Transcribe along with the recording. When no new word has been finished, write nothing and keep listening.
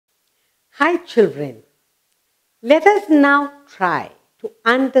Hi, children. Let us now try to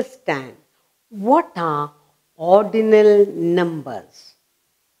understand what are ordinal numbers.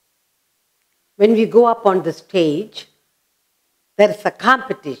 When we go up on the stage, there is a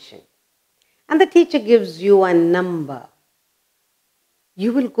competition, and the teacher gives you a number.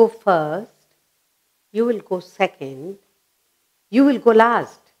 You will go first, you will go second, you will go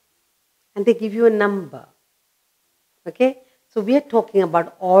last, and they give you a number. Okay? So we are talking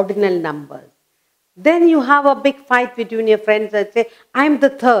about ordinal numbers. Then you have a big fight between your friends and say, I'm the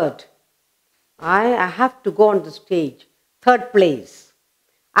third. I have to go on the stage, third place.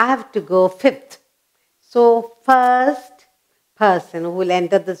 I have to go fifth. So first person who will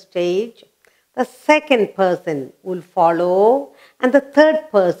enter the stage, the second person will follow, and the third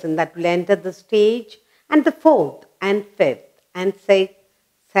person that will enter the stage, and the fourth and fifth and sixth,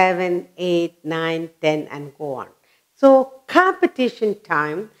 7, 8, 9, 10, and go on. So competition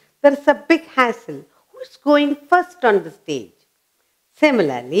time, there is a big hassle. Who's going first on the stage?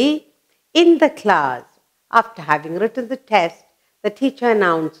 Similarly, in the class, after having written the test, the teacher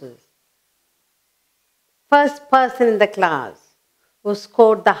announces, first person in the class who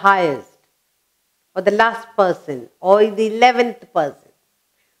scored the highest, or the last person, or the 11th person.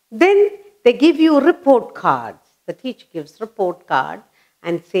 Then they give you report cards. The teacher gives report cards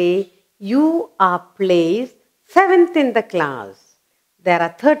and say, you are placed 7th in the class. There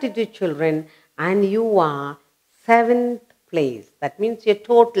are 32 children and you are 7th place. That means your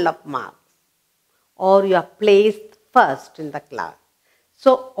total of marks. Or you are placed first in the class.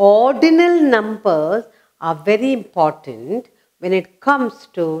 So ordinal numbers are very important when it comes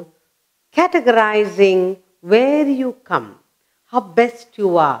to categorizing where you come, how best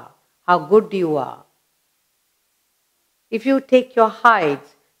you are, how good you are. If you take your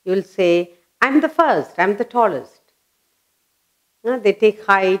heights, you will say, I'm the first, I'm the tallest. They take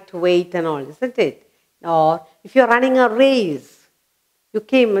height, weight and all, isn't it? Or if you're running a race, you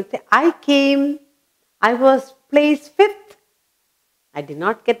came and say, I was placed fifth. I did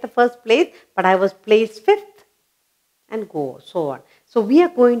not get the first place, but I was placed fifth. And go, so on. So we are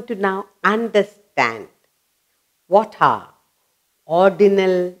going to now understand what are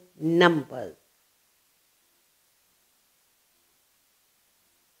ordinal numbers.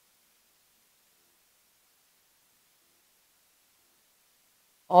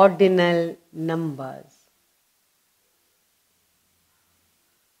 Ordinal numbers.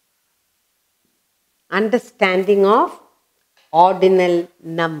 Understanding of ordinal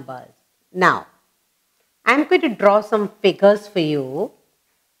numbers. Now, I'm going to draw some figures for you.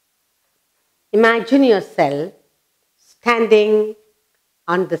 Imagine yourself standing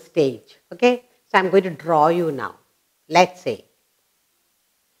on the stage. Okay? So I'm going to draw you now. Let's say,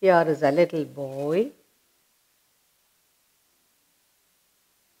 here is a little boy.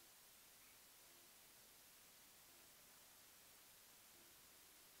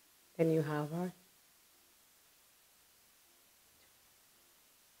 Then you have her.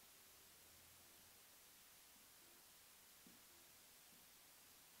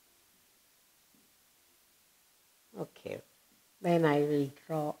 Okay. Then I will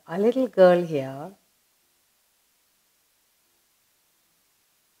draw a little girl here.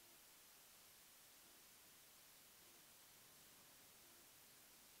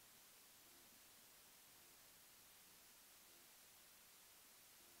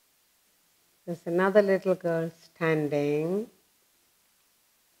 There's another little girl standing.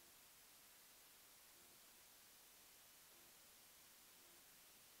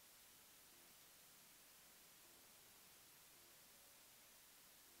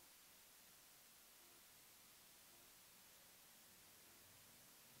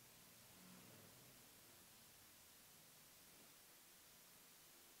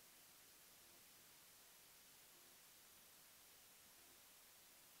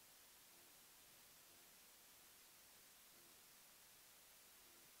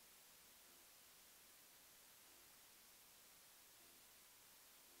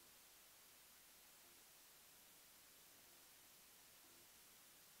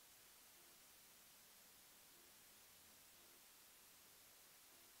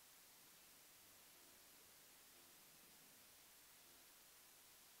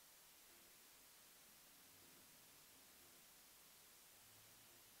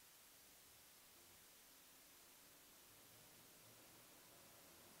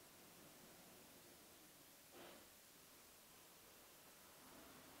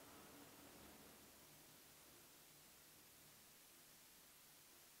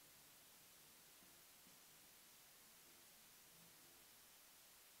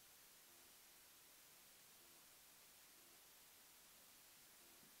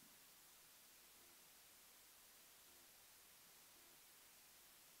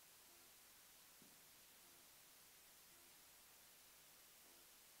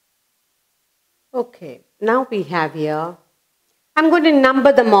 Okay, now we have here, I'm going to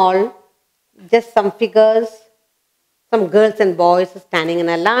number them all, just some figures, some girls and boys standing in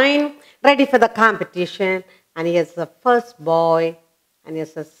a line, ready for the competition. And here's the first boy, and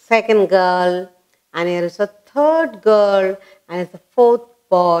here's the second girl, and here is a third girl, and here's the fourth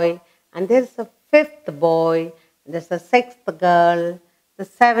boy, and there's the fifth boy, and there's the sixth girl, the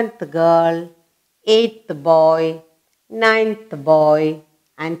seventh girl, eighth boy, ninth boy,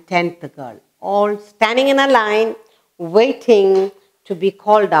 and 10th girl, all standing in a line, waiting to be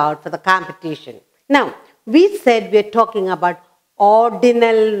called out for the competition. Now, we said we're talking about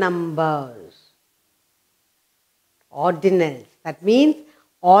ordinal numbers. Ordinals, that means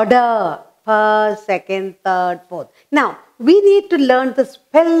order, first, second, third, fourth. Now, we need to learn the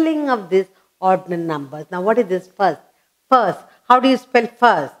spelling of these ordinal numbers. Now, what is this first? First, how do you spell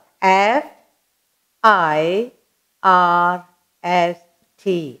first? F-I-R-S-T,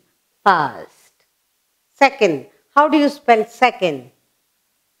 first. Second, how do you spell second?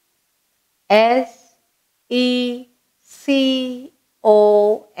 S-E-C-O-N-D,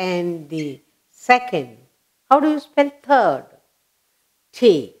 second. How do you spell third?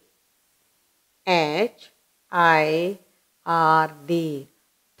 T-H-I-R-D,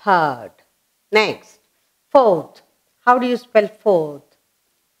 third. Next, fourth. How do you spell fourth?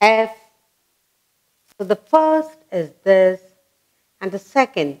 F. So the first is this, and the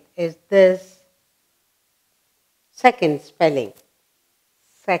second is this. Second spelling.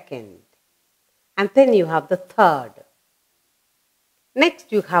 Second. And then you have the third.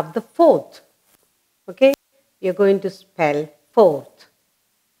 Next you have the fourth. Okay? You're going to spell fourth.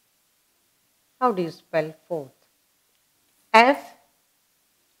 How do you spell fourth? F-O-U-R-T-H,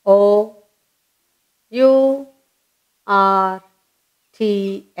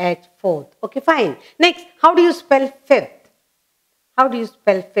 fourth. Okay, fine. Next, how do you spell fifth? How do you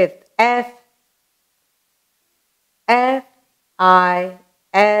spell fifth? F-I-F-T-H,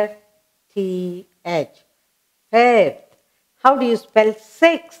 fifth. How do you spell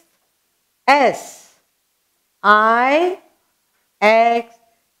sixth? S-I-X-T,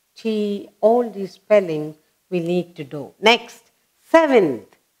 all these spelling we need to do. Next,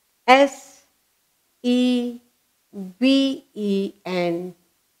 seventh, S-E-V-E-N-T-H,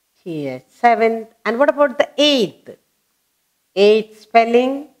 seventh. And what about the eighth? Eighth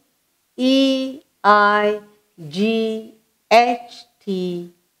spelling, E-I-G-H-T-H.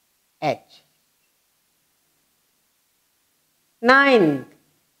 Ninth,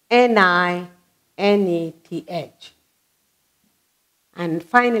 N-I-N-E-T-H. And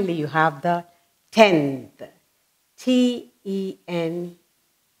finally you have the 10th, T-E-N-T-H,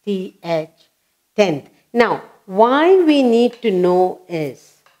 10th. Now, why we need to know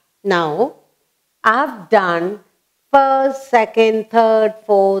is, now, I've done first, second, third,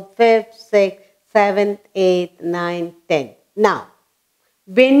 fourth, fifth, sixth, seventh, eighth, ninth, 10th. Now,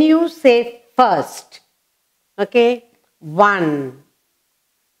 when you say first, okay, one,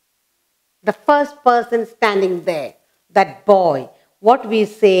 the first person standing there, that boy, what we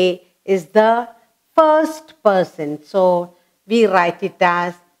say is the first person. So, we write it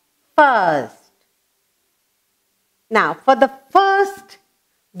as first. Now, for the first,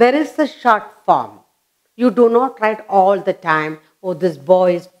 there is a short form. You do not write all the time, oh, this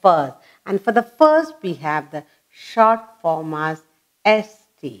boy is first. And for the first, we have the short form as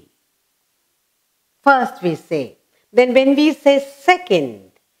ST. First we say. Then when we say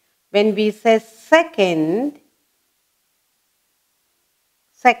second,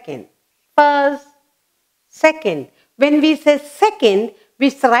 second, first, second. When we say second,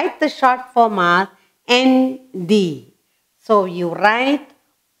 we write the short form as ND. So you write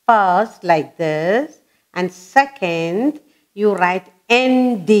first like this, and second, you write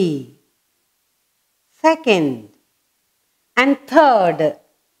ND. Second. And third,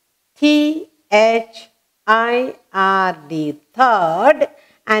 THIRD, third.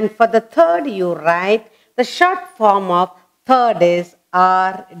 And for the third, you write the short form of third is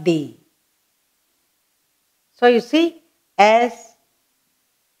RD. So you see, S,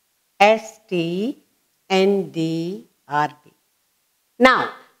 ST, ND, RD.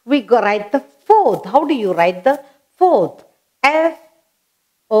 Now, we go write the fourth. How do you write the fourth?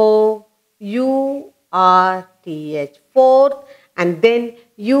 FOURTH, fourth. And then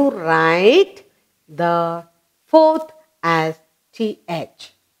you write the fourth as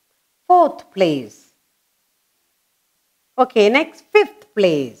TH. Fourth place. Okay, next, fifth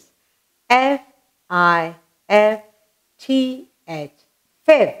place. FIFTH,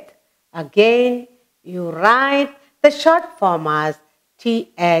 fifth. Again, you write the short form as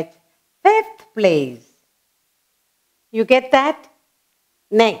TH, fifth place. You get that?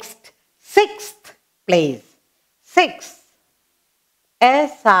 Next, Sixth place. Sixth.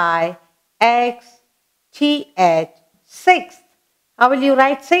 S-I-X-T-H. Sixth. How will you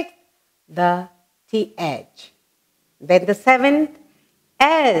write sixth? The T-H. Then the seventh.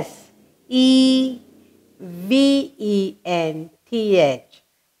 S-E-V-E-N-T-H.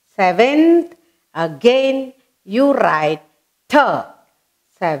 Seventh. Again you write T.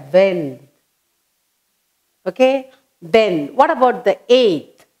 Seventh. Okay. Then what about the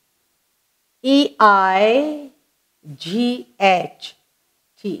eighth? E-I-G-H-T-H.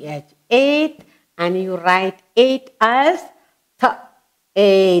 Eighth, and you write eight as th.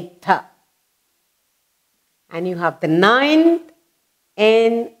 Eighth. And you have the ninth,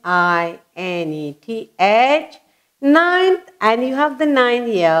 N-I-N-E-T-H. Ninth, and you have the nine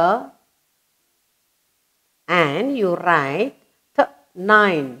here, and you write th.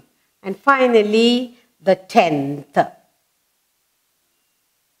 Nine. And finally, the tenth.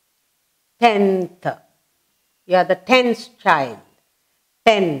 Tenth. You are the 10th child.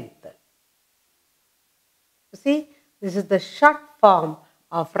 10th. You see, this is the short form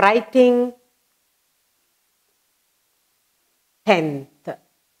of writing 10th.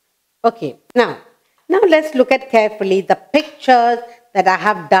 Okay, now let's look at carefully the pictures that I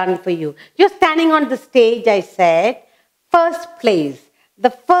have done for you. You're standing on the stage, I said. First place.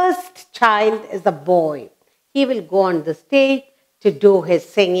 The first child is a boy. He will go on the stage to do his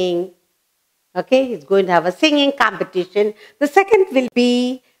singing. Okay, he's going to have a singing competition. The second will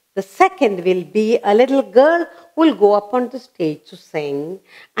be a little girl who will go up on the stage to sing.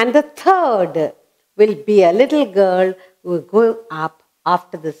 And the third will be a little girl who will go up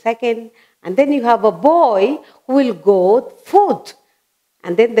after the second. And then you have a boy who will go fourth.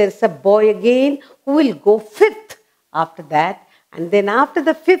 And then there's a boy again who will go fifth after that. And then after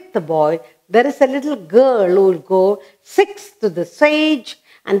the fifth boy, there is a little girl who will go sixth to the stage.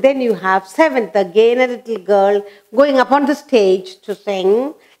 And then you have seventh, again a little girl going up on the stage to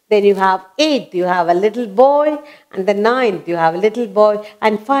sing. Then you have eighth, you have a little boy. And the ninth, you have a little boy.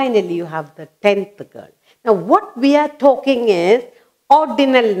 And finally, you have the 10th girl. Now, what we are talking is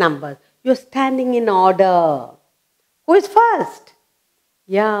ordinal numbers. You're standing in order. Who is first?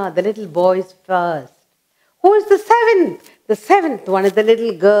 Yeah, the little boy is first. Who is the seventh? The seventh one is the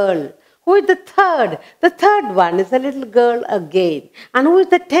little girl. Who is the third? The third one is the little girl again. And who is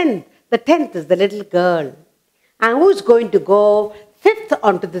the 10th? The 10th is the little girl. And who is going to go fifth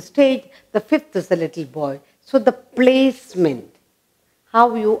onto the stage? The fifth is the little boy. So the placement,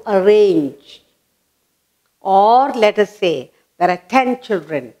 how you arrange. Or let us say there are 10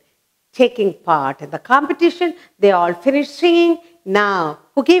 children taking part in the competition. They all finished singing. Now,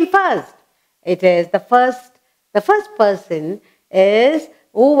 who came first? It is the first person is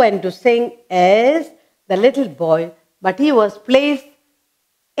who went to sing is the little boy, but he was placed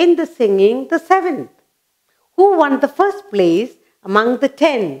in the singing the seventh. Who won the first place among the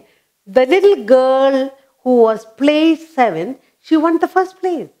 10? The little girl who was placed seventh, she won the first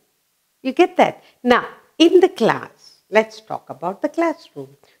place. You get that? Now, in the class, let's talk about the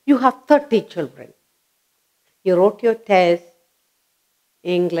classroom. You have 30 children. You wrote your test,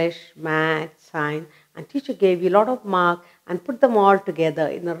 English, math, science, and teacher gave you a lot of marks and put them all together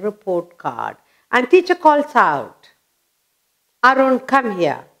in a report card. And teacher calls out, Arun, come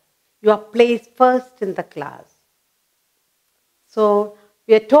here. You are placed first in the class. So,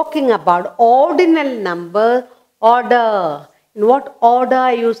 we are talking about ordinal number order. In what order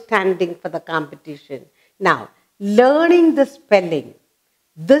are you standing for the competition? Now, learning the spelling.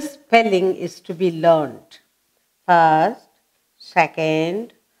 This spelling is to be learned. First,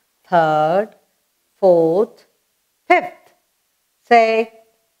 second, third, fourth, fifth, sixth,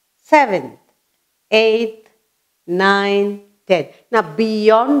 seventh, eighth, ninth, 10th. Now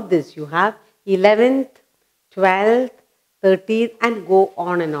beyond this you have 11th, 12th, 13th and go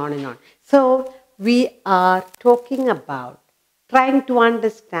on and on and on. So we are talking about trying to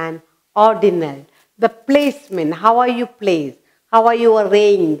understand ordinal, the placement, how are you placed, how are you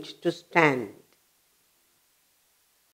arranged to stand.